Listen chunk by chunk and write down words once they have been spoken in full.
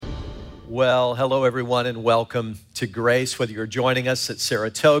Well, hello everyone and welcome to Grace. Whether you're joining us at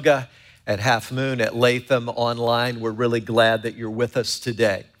Saratoga, at Half Moon, at Latham, online, we're really glad that you're with us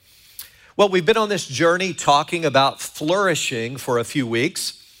today. Well, we've been on this journey talking about flourishing for a few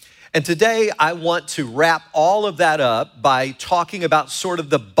weeks. And today I want to wrap all of that up by talking about sort of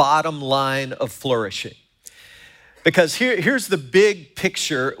the bottom line of flourishing. Because here's the big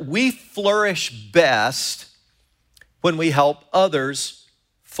picture. We flourish best when we help others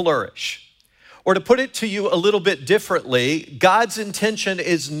flourish. Or to put it to you a little bit differently, God's intention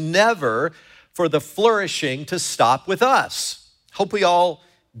is never for the flourishing to stop with us. Hope we all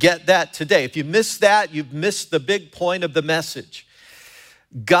get that today. If you missed that, you've missed the big point of the message.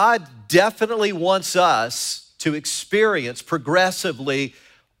 God definitely wants us to experience progressively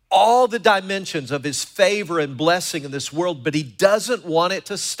all the dimensions of his favor and blessing in this world, but he doesn't want it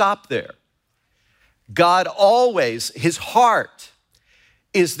to stop there. God always, his heart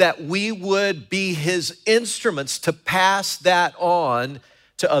is that we would be his instruments to pass that on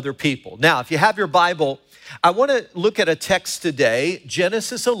to other people. Now, if you have your Bible, I want to look at a text today,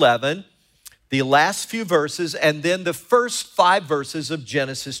 Genesis 11, the last few verses, and then the first 5 verses of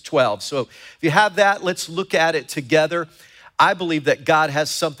Genesis 12. So if you have that, let's look at it together. I believe that God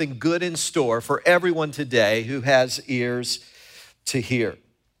has something good in store for everyone today who has ears to hear.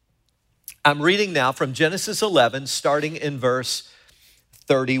 I'm reading now from Genesis 11, starting in verse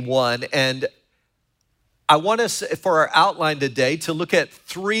 31. And I want us, for our outline today, to look at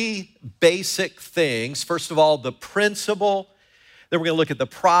 3 basic things. First of all, the principle. Then we're going to look at the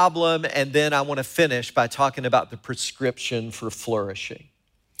problem. And then I want to finish by talking about the prescription for flourishing.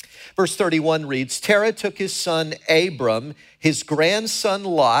 Verse 31 reads, Terah took his son Abram, his grandson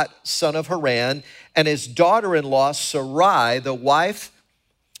Lot, son of Haran, and his daughter-in-law Sarai, the wife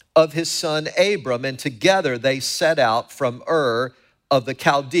of his son Abram, and together they set out from Ur of the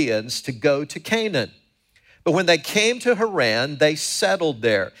Chaldeans to go to Canaan. But when they came to Haran, they settled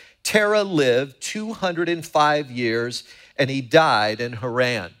there. Terah lived 205 years, and he died in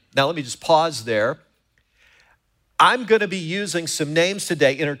Haran. Now, let me just pause there. I'm going to be using some names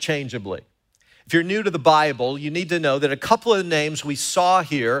today interchangeably. If you're new to the Bible, you need to know that a couple of the names we saw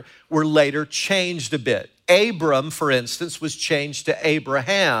here were later changed a bit. Abram, for instance, was changed to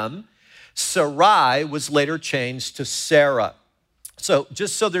Abraham. Sarai was later changed to Sarah. So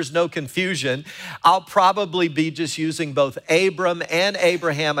just so there's no confusion, I'll probably be just using both Abram and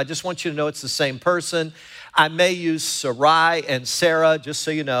Abraham. I just want you to know it's the same person. I may use Sarai and Sarah, just so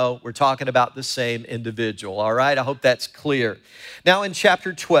you know, we're talking about the same individual, all right? I hope that's clear. Now in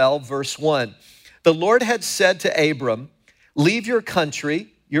chapter 12, verse 1, the Lord had said to Abram, leave your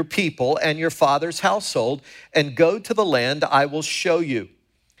country, your people, and your father's household, and go to the land I will show you.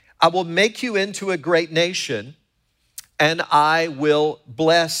 I will make you into a great nation, and I will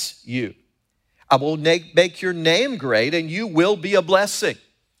bless you. I will make your name great, and you will be a blessing.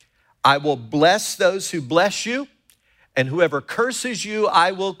 I will bless those who bless you, and whoever curses you,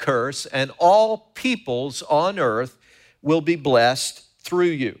 I will curse, and all peoples on earth will be blessed through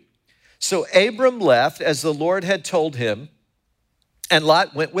you. So Abram left as the Lord had told him, and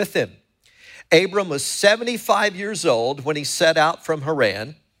Lot went with him. Abram was 75 years old when he set out from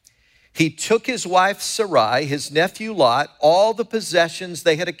Haran. He took his wife Sarai, his nephew Lot, all the possessions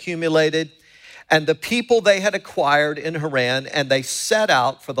they had accumulated, and the people they had acquired in Haran, and they set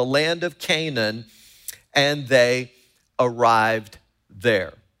out for the land of Canaan, and they arrived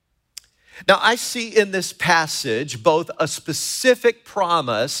there. Now, I see in this passage both a specific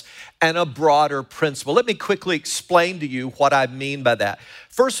promise and a broader principle. Let me quickly explain to you what I mean by that.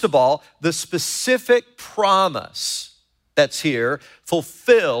 First of all, the specific promise that's here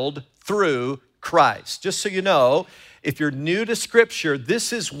fulfilled through Christ. Just so you know, if you're new to Scripture,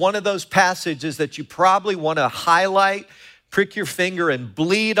 this is one of those passages that you probably want to highlight, prick your finger and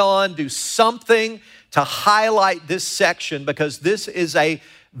bleed on, do something to highlight this section, because this is a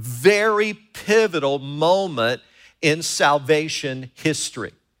very pivotal moment in salvation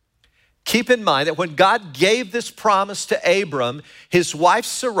history. Keep in mind that when God gave this promise to Abram, his wife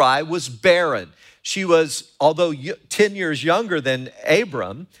Sarai was barren. She was, although 10 years younger than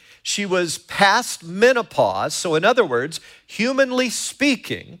Abram, she was past menopause. So in other words, humanly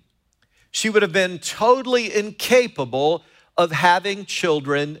speaking, she would have been totally incapable of having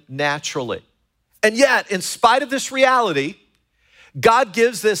children naturally. And yet, in spite of this reality, God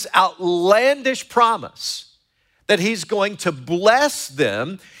gives this outlandish promise that he's going to bless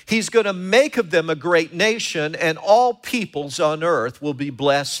them. He's going to make of them a great nation, and all peoples on earth will be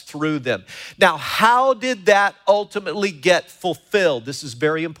blessed through them. Now, how did that ultimately get fulfilled? This is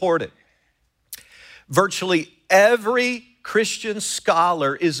very important. Virtually every Christian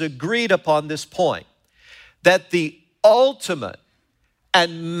scholar is agreed upon this point, that the ultimate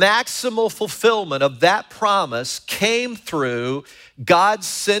and maximal fulfillment of that promise came through God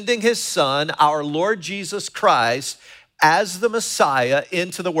sending his Son, our Lord Jesus Christ, as the Messiah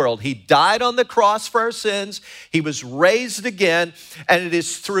into the world. He died on the cross for our sins. He was raised again, and it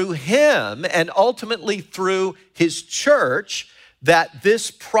is through him and ultimately through his church that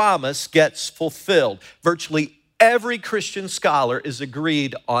this promise gets fulfilled. Virtually every Christian scholar is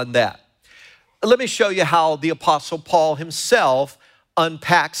agreed on that. Let me show you how the Apostle Paul himself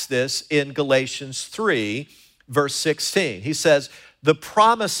unpacks this in Galatians 3, verse 16. He says, the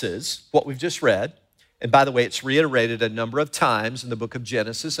promises, what we've just read, and by the way, it's reiterated a number of times in the book of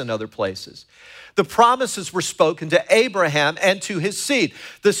Genesis and other places. The promises were spoken to Abraham and to his seed.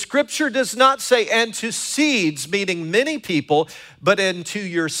 The scripture does not say, and to seeds, meaning many people, but into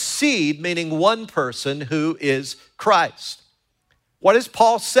your seed, meaning one person who is Christ. What is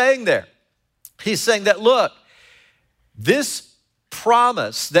Paul saying there? He's saying that, look, this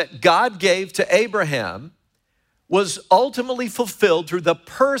promise that God gave to Abraham was ultimately fulfilled through the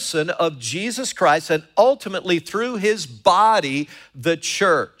person of Jesus Christ and ultimately through his body, the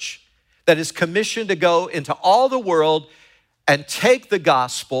church, that is commissioned to go into all the world and take the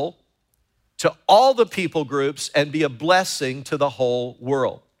gospel to all the people groups and be a blessing to the whole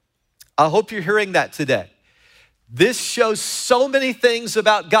world. I hope you're hearing that today. This shows so many things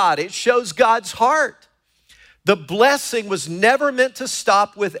about God. It shows God's heart. The blessing was never meant to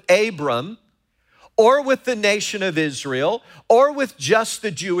stop with Abram or with the nation of Israel or with just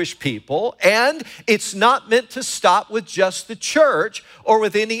the Jewish people. And it's not meant to stop with just the church or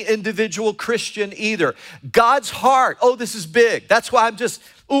with any individual Christian either. God's heart, oh, this is big. That's why I'm just,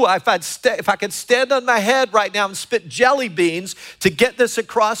 if I could stand on my head right now and spit jelly beans to get this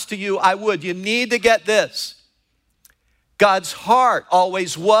across to you, I would. You need to get this. God's heart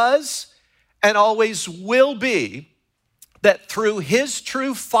always was and always will be that through his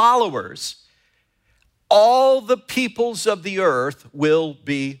true followers, all the peoples of the earth will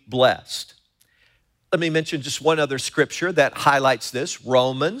be blessed. Let me mention just one other scripture that highlights this.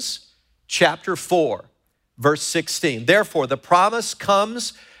 Romans chapter 4, verse 16. Therefore, the promise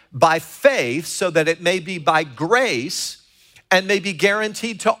comes by faith so that it may be by grace and may be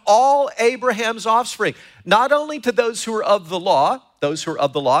guaranteed to all Abraham's offspring, not only to those who are of the law. Those who are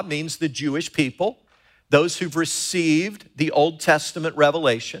of the law means the Jewish people, those who've received the Old Testament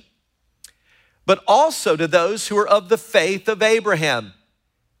revelation, but also to those who are of the faith of Abraham.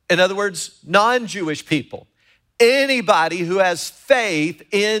 In other words, non-Jewish people. Anybody who has faith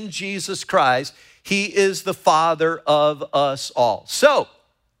in Jesus Christ, he is the Father of us all. So,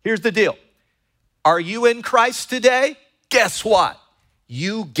 here's the deal. Are you in Christ today? Guess what?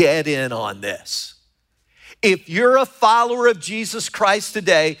 You get in on this. If you're a follower of Jesus Christ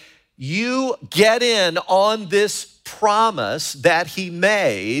today, you get in on this promise that he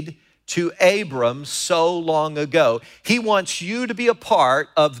made to Abram so long ago. He wants you to be a part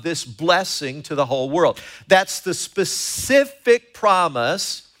of this blessing to the whole world. That's the specific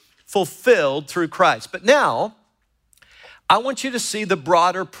promise fulfilled through Christ. But now, I want you to see the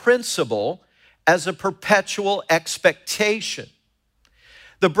broader principle as a perpetual expectation.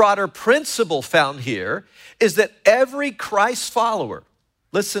 The broader principle found here is that every Christ follower,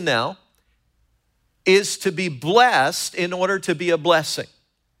 listen now, is to be blessed in order to be a blessing.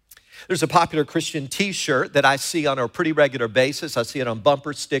 There's a popular Christian t-shirt that I see on a pretty regular basis. I see it on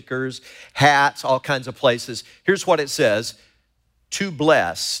bumper stickers, hats, all kinds of places. Here's what it says: too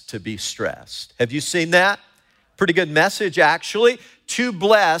blessed to be stressed. Have you seen that? Pretty good message, actually. Too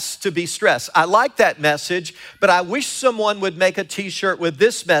blessed to be stressed. I like that message, but I wish someone would make a t-shirt with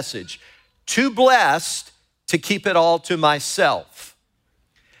this message: too blessed to keep it all to myself.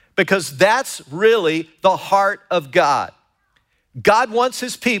 Because that's really the heart of God. God wants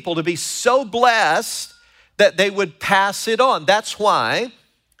his people to be so blessed that they would pass it on. That's why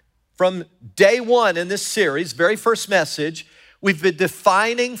from day one in this series, very first message, we've been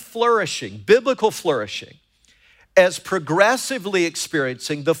defining flourishing, biblical flourishing, as progressively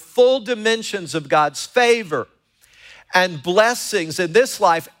experiencing the full dimensions of God's favor and blessings in this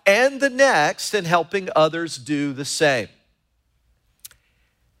life and the next, and helping others do the same.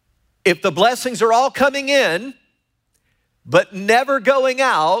 If the blessings are all coming in, but never going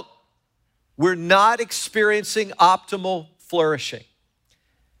out, we're not experiencing optimal flourishing.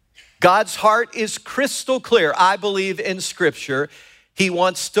 God's heart is crystal clear, I believe, in Scripture. He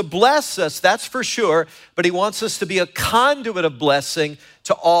wants to bless us, that's for sure, but he wants us to be a conduit of blessing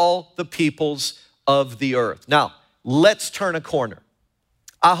to all the peoples of the earth. Now, let's turn a corner.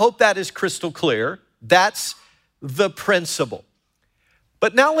 I hope that is crystal clear. That's the principle.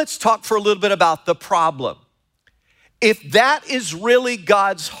 But now let's talk for a little bit about the problem. If that is really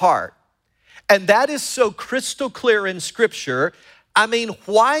God's heart, and that is so crystal clear in Scripture, I mean,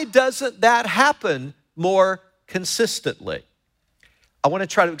 why doesn't that happen more consistently? I want to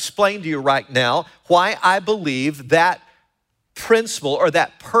try to explain to you right now why I believe that principle or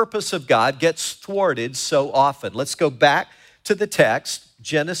that purpose of God gets thwarted so often. Let's go back to the text,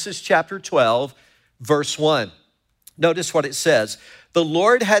 Genesis chapter 12, verse 1. Notice what it says. The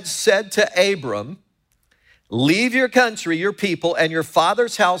Lord had said to Abram, leave your country, your people, and your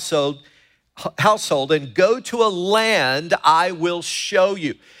father's household, and go to a land I will show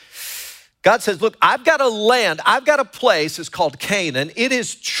you. God says, look, I've got a land, I've got a place, it's called Canaan. It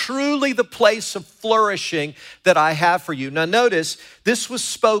is truly the place of flourishing that I have for you. Now notice, this was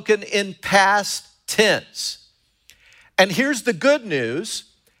spoken in past tense. And here's the good news.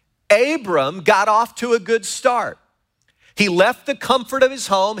 Abram got off to a good start. He left the comfort of his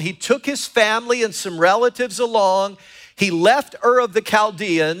home. He took his family and some relatives along. He left Ur of the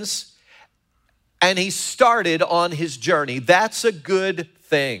Chaldeans, and he started on his journey. That's a good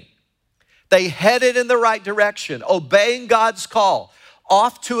thing. They headed in the right direction, obeying God's call,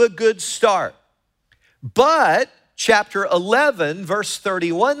 off to a good start. But chapter 11, verse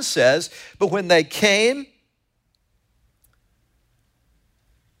 31 says, but when they came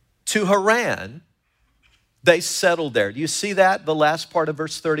to Haran, they settled there. Do you see that, the last part of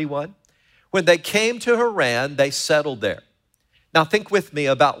verse 31? When they came to Haran, they settled there. Now think with me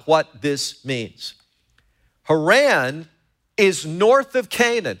about what this means. Haran is north of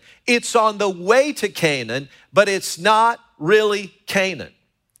Canaan. It's on the way to Canaan, but it's not really Canaan.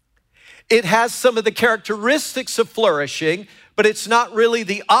 It has some of the characteristics of flourishing, but it's not really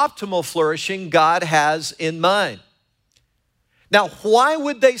the optimal flourishing God has in mind. Now, why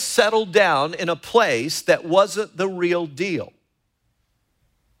would they settle down in a place that wasn't the real deal?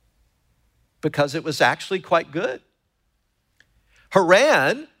 Because it was actually quite good.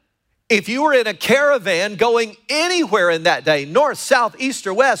 Haran, if you were in a caravan going anywhere in that day, north, south, east,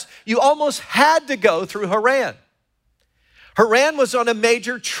 or west, you almost had to go through Haran. Haran was on a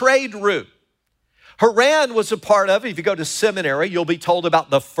major trade route. Haran was a part of, if you go to seminary, you'll be told about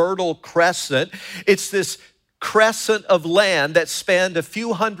the Fertile Crescent. It's this crescent of land that spanned a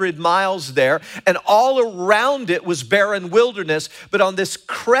few hundred miles there, and all around it was barren wilderness, but on this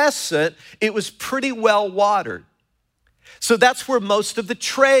crescent, it was pretty well watered. So that's where most of the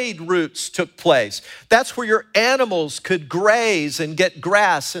trade routes took place. That's where your animals could graze and get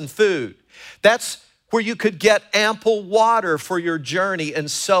grass and food. That's where you could get ample water for your journey and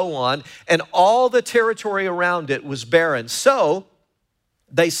so on. And all the territory around it was barren. So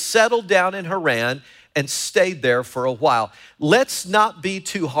they settled down in Haran and stayed there for a while. Let's not be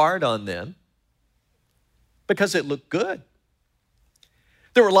too hard on them because it looked good.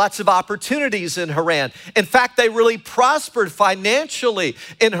 There were lots of opportunities in Haran. In fact, they really prospered financially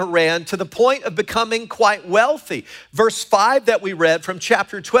in Haran to the point of becoming quite wealthy. Verse 5 that we read from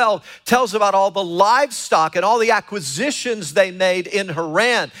chapter 12 tells about all the livestock and all the acquisitions they made in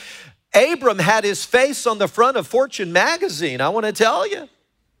Haran. Abram had his face on the front of Fortune magazine, I want to tell you.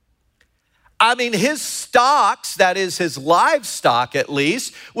 I mean, his stocks, that is his livestock at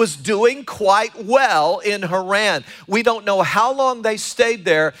least, was doing quite well in Haran. We don't know how long they stayed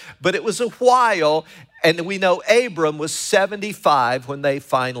there, but it was a while. And we know Abram was 75 when they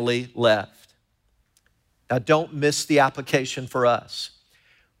finally left. Now, don't miss the application for us.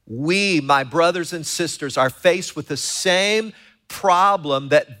 We, my brothers and sisters, are faced with the same problem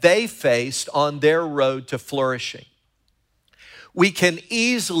that they faced on their road to flourishing. We can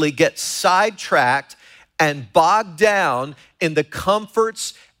easily get sidetracked and bogged down in the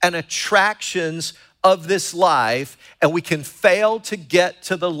comforts and attractions of this life, and we can fail to get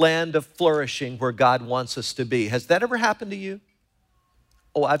to the land of flourishing where God wants us to be. Has that ever happened to you?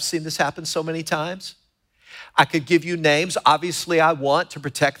 Oh, I've seen this happen so many times. I could give you names. Obviously, I want to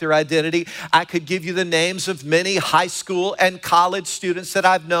protect their identity. I could give you the names of many high school and college students that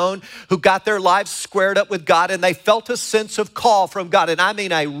I've known who got their lives squared up with God, and they felt a sense of call from God. And I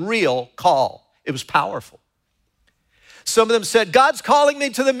mean a real call. It was powerful. Some of them said, God's calling me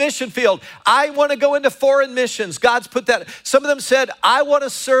to the mission field. I want to go into foreign missions. God's put that. Some of them said, I want to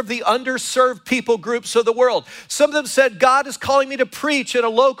serve the underserved people groups of the world. Some of them said, God is calling me to preach in a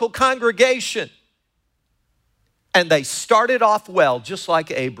local congregation. And they started off well, just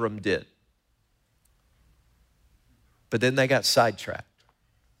like Abram did. But then they got sidetracked.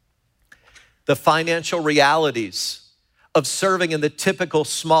 The financial realities of serving in the typical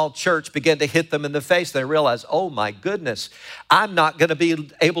small church began to hit them in the face. They realized, oh my goodness, I'm not going to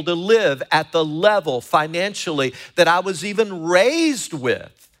be able to live at the level financially that I was even raised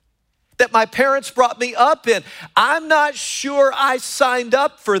with, that my parents brought me up in. I'm not sure I signed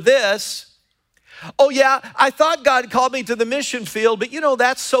up for this. Oh yeah, I thought God called me to the mission field, but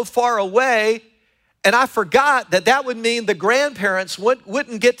that's so far away. And I forgot that would mean the grandparents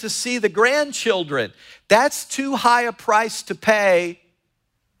wouldn't get to see the grandchildren. That's too high a price to pay.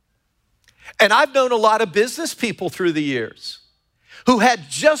 And I've known a lot of business people through the years who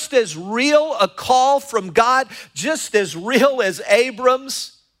had just as real a call from God, just as real as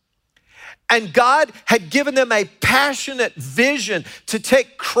Abram's. And God had given them a passionate vision to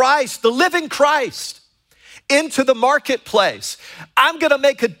take Christ, the living Christ, into the marketplace. I'm gonna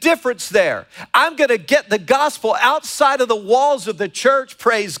make a difference there. I'm gonna get the gospel outside of the walls of the church,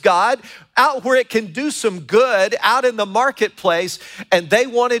 praise God, out where it can do some good, out in the marketplace. And they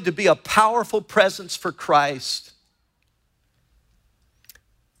wanted to be a powerful presence for Christ.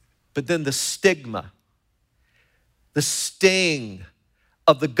 But then the stigma, the sting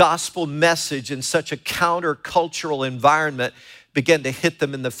of the gospel message in such a countercultural environment began to hit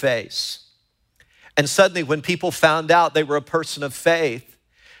them in the face. And suddenly when people found out they were a person of faith,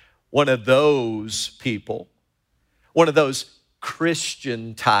 one of those people, one of those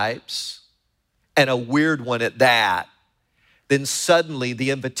Christian types, and a weird one at that, then suddenly the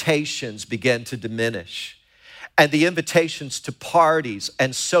invitations began to diminish. And the invitations to parties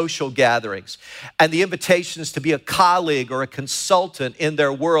and social gatherings and the invitations to be a colleague or a consultant in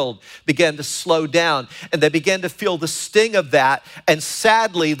their world began to slow down, and they began to feel the sting of that. And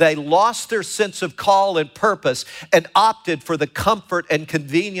sadly, they lost their sense of call and purpose and opted for the comfort and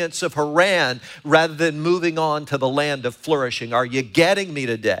convenience of Haran rather than moving on to the land of flourishing. Are you getting me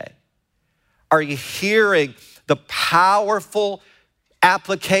today? Are you hearing the powerful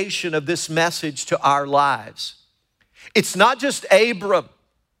application of this message to our lives? It's not just Abram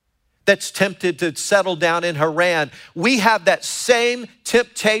that's tempted to settle down in Haran. We have that same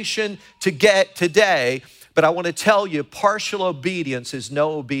temptation to get today, but I want to tell you, partial obedience is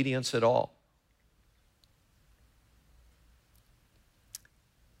no obedience at all.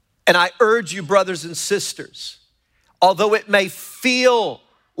 And I urge you, brothers and sisters, although it may feel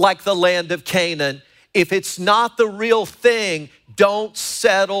like the land of Canaan, if it's not the real thing, don't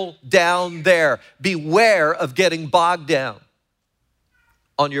settle down there. Beware of getting bogged down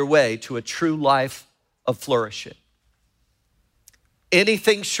on your way to a true life of flourishing.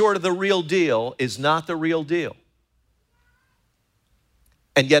 Anything short of the real deal is not the real deal.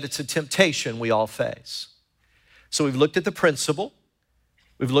 And yet it's a temptation we all face. So we've looked at the principle,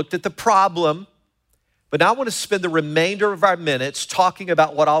 we've looked at the problem, but now I want to spend the remainder of our minutes talking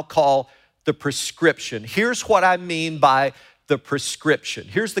about what I'll call the prescription. Here's what I mean by the prescription.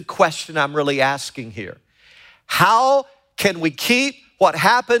 Here's the question I'm really asking here. How can we keep what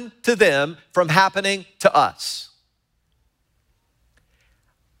happened to them from happening to us?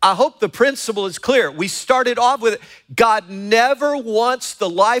 I hope the principle is clear. We started off with it. God never wants the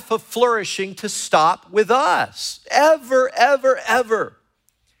life of flourishing to stop with us. Ever, ever, ever.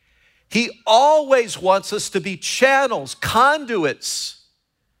 He always wants us to be channels, conduits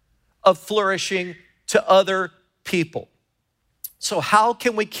of flourishing to other people. So how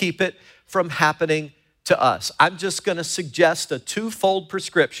can we keep it from happening to us? I'm just going to suggest a twofold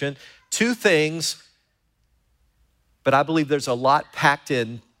prescription, two things, but I believe there's a lot packed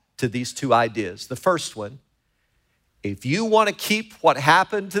in to these two ideas. The first one, if you want to keep what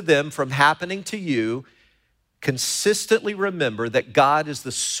happened to them from happening to you, consistently remember that God is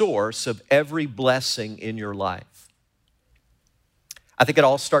the source of every blessing in your life. I think it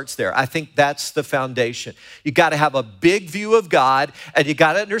all starts there. I think that's the foundation. You got to have a big view of God, and you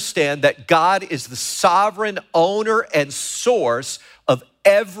got to understand that God is the sovereign owner and source of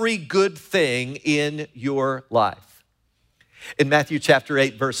every good thing in your life. In Matthew chapter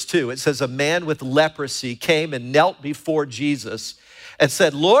 8, verse 2, it says, a man with leprosy came and knelt before Jesus and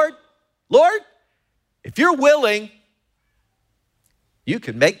said, Lord, if you're willing, you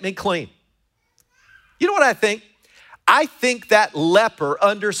can make me clean. You know what I think? I think that leper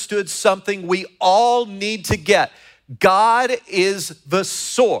understood something we all need to get. God is the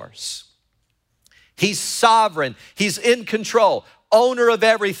source. He's sovereign. He's in control, owner of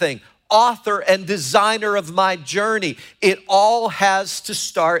everything, author and designer of my journey. It all has to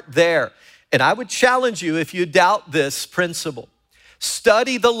start there. And I would challenge you, if you doubt this principle,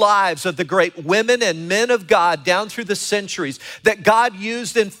 Study the lives of the great women and men of God down through the centuries that God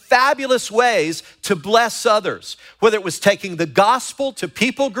used in fabulous ways to bless others, whether it was taking the gospel to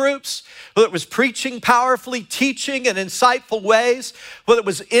people groups, whether it was preaching powerfully, teaching in insightful ways, whether it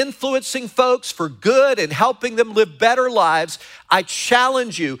was influencing folks for good and helping them live better lives. I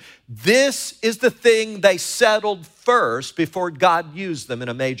challenge you, this is the thing they settled first before God used them in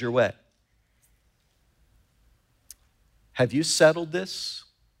a major way. Have you settled this?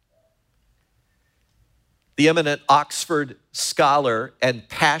 The eminent Oxford scholar and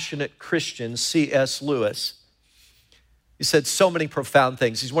passionate Christian C.S. Lewis, he said so many profound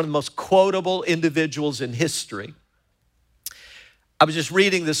things. He's one of the most quotable individuals in history. I was just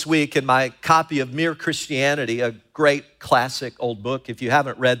reading this week in my copy of Mere Christianity, a great classic old book. If you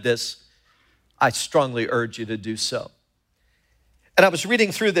haven't read this, I strongly urge you to do so. And I was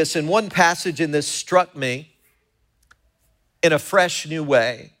reading through this, and one passage in this struck me in a fresh new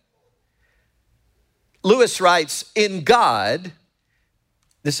way. Lewis writes, in God,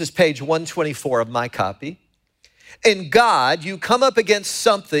 this is page 124 of my copy, in God, you come up against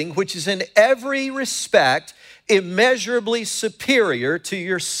something which is in every respect immeasurably superior to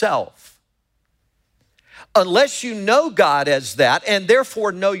yourself. Unless you know God as that, and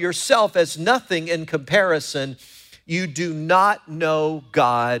therefore know yourself as nothing in comparison, you do not know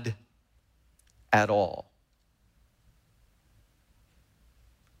God at all.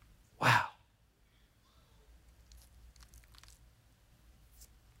 Wow.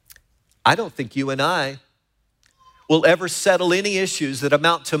 I don't think you and I will ever settle any issues that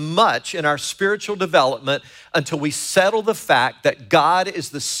amount to much in our spiritual development until we settle the fact that God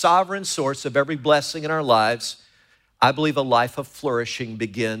is the sovereign source of every blessing in our lives. I believe a life of flourishing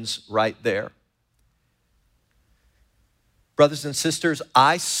begins right there. Brothers and sisters,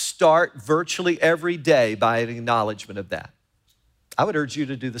 I start virtually every day by an acknowledgement of that. I would urge you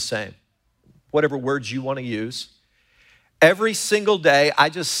to do the same, whatever words you want to use. Every single day, I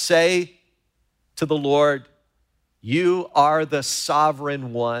just say to the Lord, you are the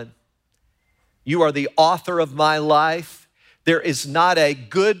sovereign one. You are the author of my life. There is not a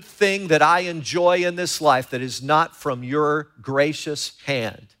good thing that I enjoy in this life that is not from your gracious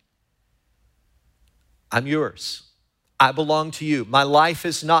hand. I'm yours. I belong to you. My life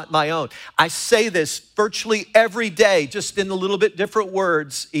is not my own. I say this virtually every day, just in a little bit different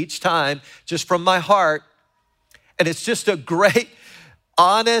words each time, just from my heart. And it's just a great,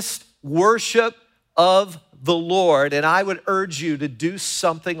 honest worship of the Lord. And I would urge you to do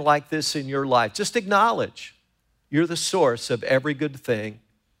something like this in your life. Just acknowledge you're the source of every good thing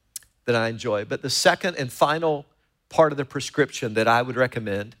that I enjoy. But the second and final part of the prescription that I would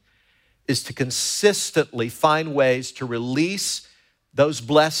recommend is to consistently find ways to release those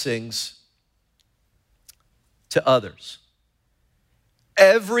blessings to others.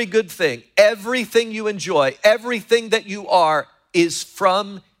 Every good thing, everything you enjoy, everything that you are is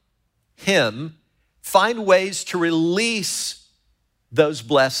from Him. Find ways to release those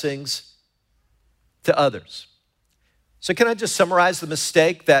blessings to others. So can I just summarize the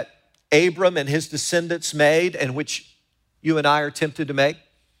mistake that Abram and his descendants made and which you and I are tempted to make?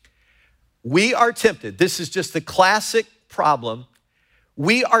 We are tempted, this is just the classic problem,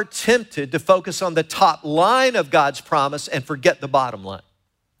 we are tempted to focus on the top line of God's promise and forget the bottom line.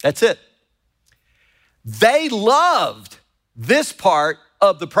 That's it. They loved this part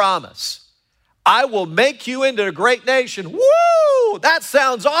of the promise. I will make you into a great nation. Woo! That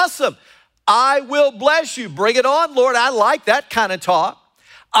sounds awesome. I will bless you. Bring it on, Lord. I like that kind of talk.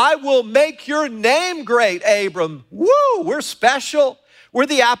 I will make your name great, Abram. Woo! We're special. We're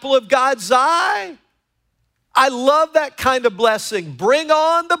the apple of God's eye. I love that kind of blessing. Bring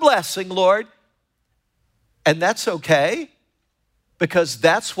on the blessing, Lord. And that's okay, because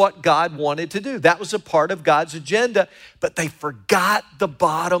that's what God wanted to do. That was a part of God's agenda, but they forgot the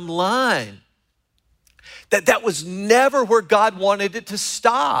bottom line. That was never where God wanted it to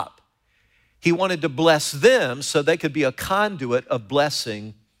stop. He wanted to bless them so they could be a conduit of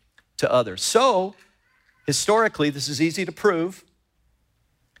blessing to others. So, historically, this is easy to prove,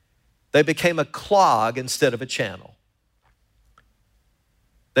 they became a clog instead of a channel.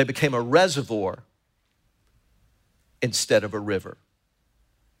 They became a reservoir instead of a river.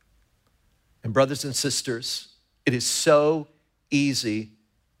 And brothers and sisters, it is so easy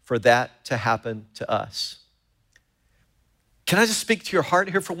for that to happen to us. Can I just speak to your heart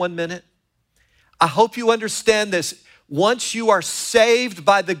here for 1 minute? I hope you understand this. Once you are saved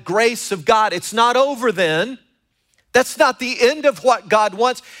by the grace of God, it's not over then. That's not the end of what God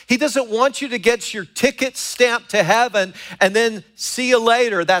wants. He doesn't want you to get your ticket stamped to heaven and then see you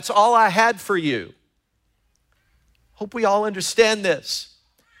later. That's all I had for you. Hope we all understand this.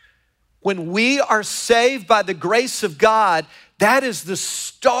 When we are saved by the grace of God, that is the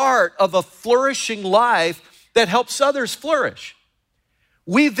start of a flourishing life that helps others flourish.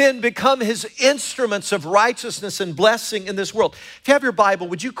 We then become his instruments of righteousness and blessing in this world. If you have your Bible,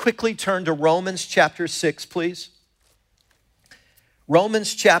 would you quickly turn to Romans chapter 6, please?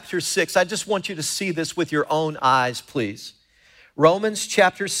 Romans chapter 6. I just want you to see this with your own eyes, please. Romans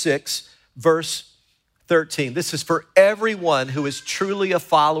chapter 6, verse 13. This is for everyone who is truly a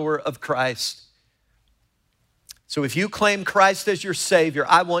follower of Christ. So if you claim Christ as your Savior,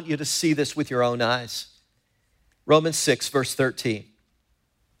 I want you to see this with your own eyes. Romans 6, verse 13.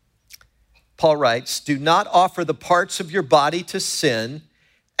 Paul writes, do not offer the parts of your body to sin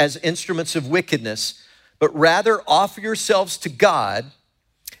as instruments of wickedness, but rather offer yourselves to God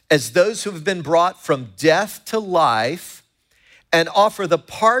as those who have been brought from death to life, and offer the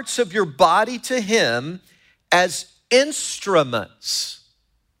parts of your body to him as instruments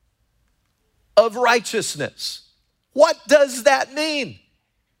of righteousness. What does that mean?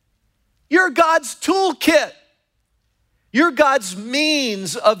 You're God's toolkit. You're God's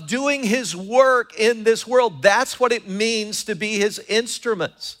means of doing his work in this world. That's what it means to be his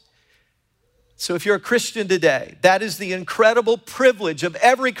instruments. So if you're a Christian today, that is the incredible privilege of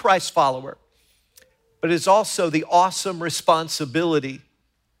every Christ follower, but it's also the awesome responsibility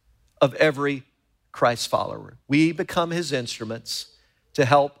of every Christ follower. We become his instruments to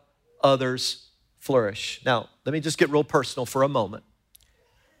help others flourish. Now, let me just get real personal for a moment.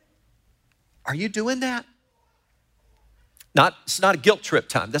 Are you doing that? It's not a guilt trip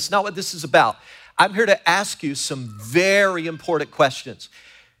time. That's not what this is about. I'm here to ask you some very important questions.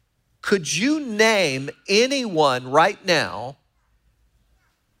 Could you name anyone right now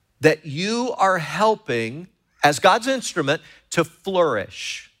that you are helping as God's instrument to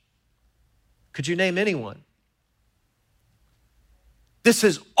flourish? Could you name anyone? This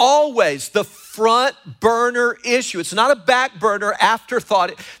is always the front burner issue. It's not a back burner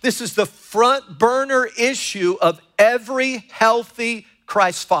afterthought. This is the front burner issue of every healthy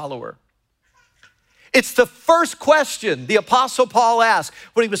Christ follower. It's the first question the Apostle Paul asked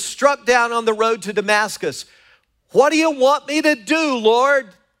when he was struck down on the road to Damascus. What do you want me to do, Lord?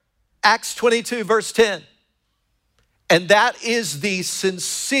 Acts 22, verse 10. And that is the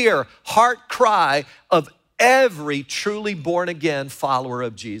sincere heart cry of every truly born again follower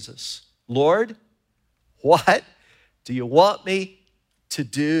of Jesus. Lord, what do you want me to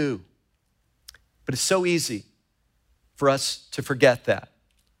do? But it's so easy for us to forget that.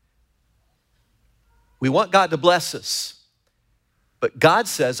 We want God to bless us, but God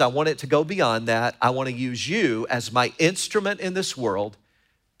says, I want it to go beyond that. I want to use you as my instrument in this world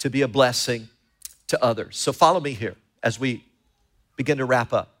to be a blessing to others. So follow me here as we begin to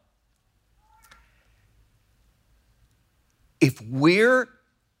wrap up. If we're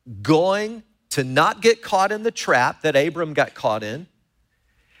going to not get caught in the trap that Abram got caught in,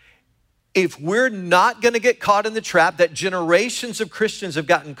 if we're not going to get caught in the trap that generations of Christians have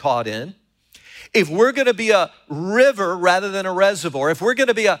gotten caught in, if we're going to be a river rather than a reservoir, if we're going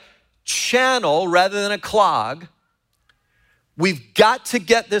to be a channel rather than a clog, we've got to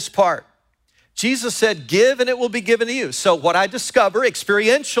get this part. Jesus said, give and it will be given to you. So what I discover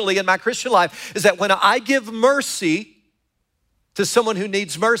experientially in my Christian life is that when I give mercy to someone who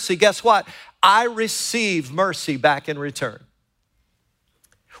needs mercy, guess what? I receive mercy back in return.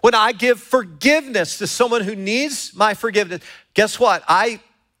 When I give forgiveness to someone who needs my forgiveness, guess what? I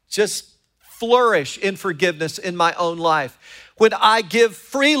just flourish in forgiveness in my own life. When I give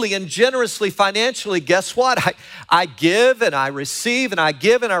freely and generously financially, guess what? I give and I receive and I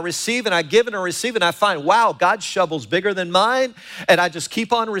give and I receive and I give and I receive, and I find, wow, God's shovel's bigger than mine, and I just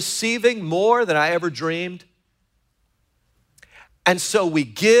keep on receiving more than I ever dreamed. And so we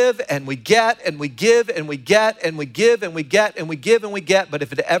give and we get and we give and we get and we give and we get and we give and we get, but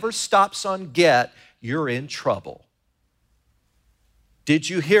if it ever stops on get, you're in trouble. Did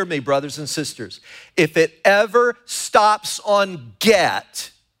you hear me, brothers and sisters? If it ever stops on get,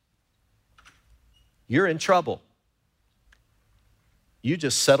 you're in trouble. You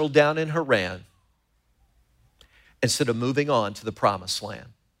just settled down in Haran instead of moving on to the promised land.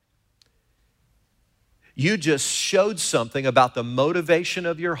 You just showed something about the motivation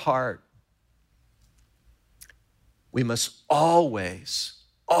of your heart. We must always,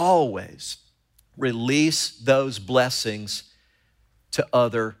 always release those blessings to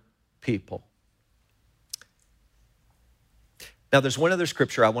other people. Now, there's one other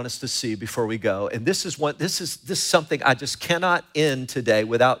scripture I want us to see before we go, and this is something I just cannot end today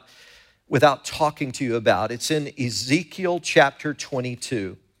without talking to you about. It's in Ezekiel chapter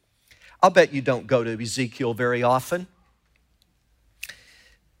 22. I'll bet you don't go to Ezekiel very often.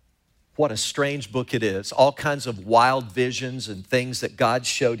 What a strange book it is. All kinds of wild visions and things that God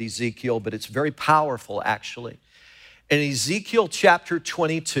showed Ezekiel, but it's very powerful, actually. In Ezekiel chapter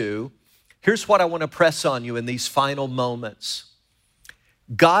 22, here's what I want to press on you in these final moments.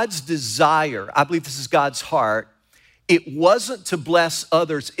 God's desire, I believe this is God's heart, it wasn't to bless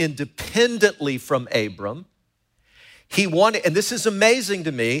others independently from Abram. He wanted, and this is amazing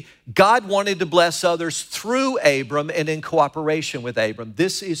to me, God wanted to bless others through Abram and in cooperation with Abram.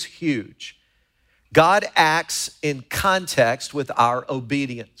 This is huge. God acts in context with our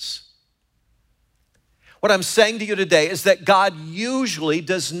obedience. What I'm saying to you today is that God usually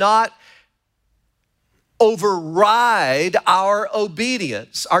does not override our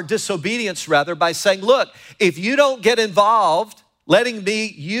obedience, our disobedience rather, by saying, look, if you don't get involved, letting me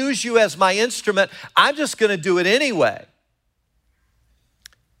use you as my instrument, I'm just going to do it anyway.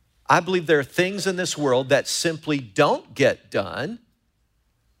 I believe there are things in this world that simply don't get done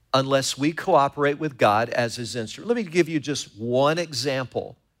unless we cooperate with God as his instrument. Let me give you just one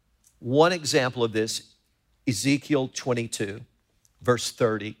example of this, Ezekiel 22, verse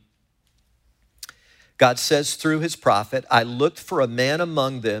 30. God says through his prophet, I looked for a man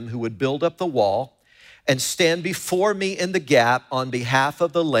among them who would build up the wall and stand before me in the gap on behalf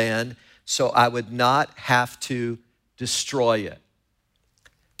of the land so I would not have to destroy it.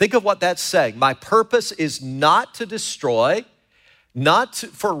 Think of what that's saying. My purpose is not to destroy,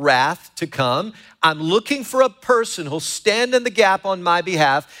 for wrath to come. I'm looking for a person who'll stand in the gap on my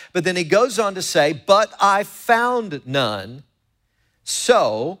behalf. But then he goes on to say, but I found none,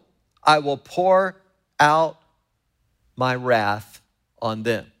 so I will pour out my wrath on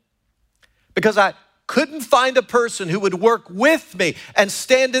them. Because I couldn't find a person who would work with me and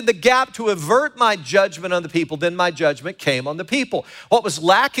stand in the gap to avert my judgment on the people, then my judgment came on the people. What was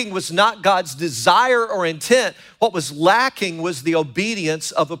lacking was not God's desire or intent. What was lacking was the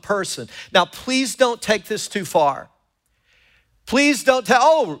obedience of a person. Now, please don't take this too far. Please don't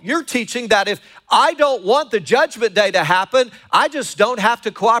you're teaching that if I don't want the judgment day to happen, I just don't have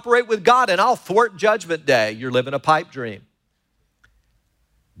to cooperate with God and I'll thwart judgment day. You're living a pipe dream.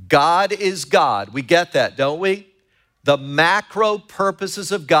 God is God. We get that, don't we? The macro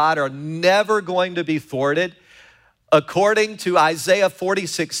purposes of God are never going to be thwarted. According to Isaiah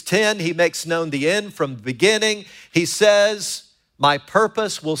 46:10, he makes known the end from the beginning. He says, my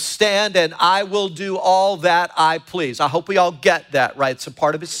purpose will stand and I will do all that I please. I hope we all get that, right? It's a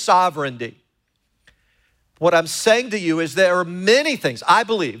part of his sovereignty. What I'm saying to you is there are many things, I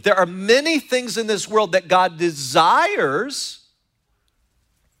believe, there are many things in this world that God desires,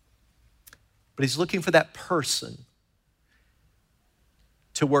 but he's looking for that person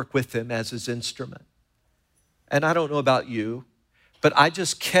to work with him as his instrument. And I don't know about you, but I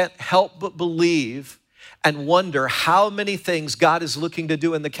just can't help but believe and wonder how many things God is looking to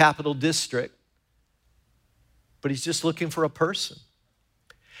do in the Capital District, but he's just looking for a person.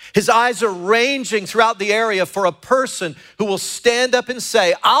 His eyes are ranging throughout the area for a person who will stand up and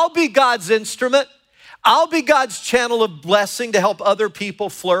say, I'll be God's instrument. I'll be God's channel of blessing to help other people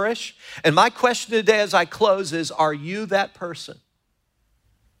flourish. And my question today as I close is, are you that person?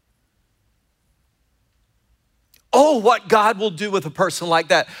 Oh, what God will do with a person like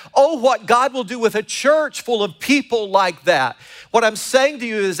that. Oh, what God will do with a church full of people like that. What I'm saying to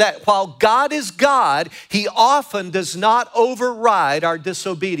you is that while God is God, he often does not override our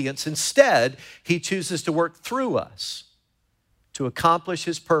disobedience. Instead, he chooses to work through us to accomplish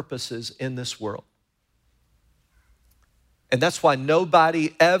his purposes in this world. And that's why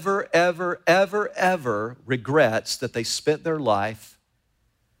nobody ever regrets that they spent their life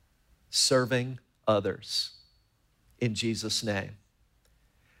serving others in Jesus' name.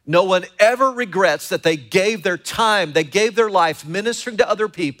 No one ever regrets that they gave their time, they gave their life ministering to other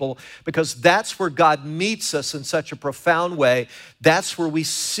people, because that's where God meets us in such a profound way. That's where we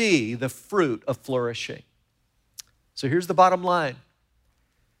see the fruit of flourishing. So here's the bottom line.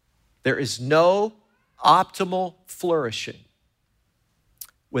 There is no optimal flourishing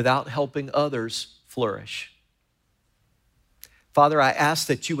without helping others flourish. Father, I ask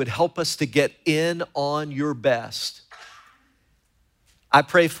that you would help us to get in on your best. I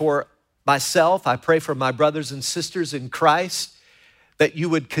pray for myself, I pray for my brothers and sisters in Christ, that you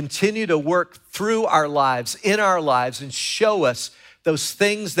would continue to work through our lives, in our lives, and show us those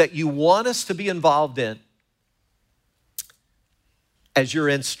things that you want us to be involved in as your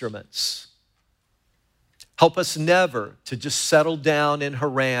instruments. Help us never to just settle down in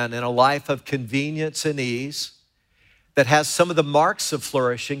Haran in a life of convenience and ease that has some of the marks of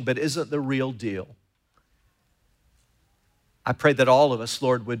flourishing but isn't the real deal. I pray that all of us,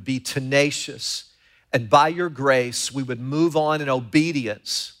 Lord, would be tenacious, and by your grace, we would move on in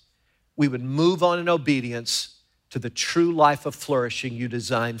obedience. We would move on in obedience to the true life of flourishing you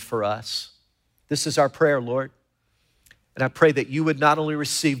designed for us. This is our prayer, Lord. And I pray that you would not only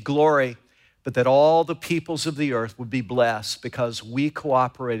receive glory, but that all the peoples of the earth would be blessed because we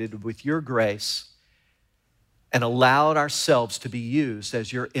cooperated with your grace and allowed ourselves to be used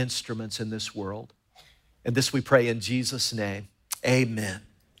as your instruments in this world. And this we pray in Jesus' name. Amen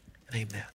and amen.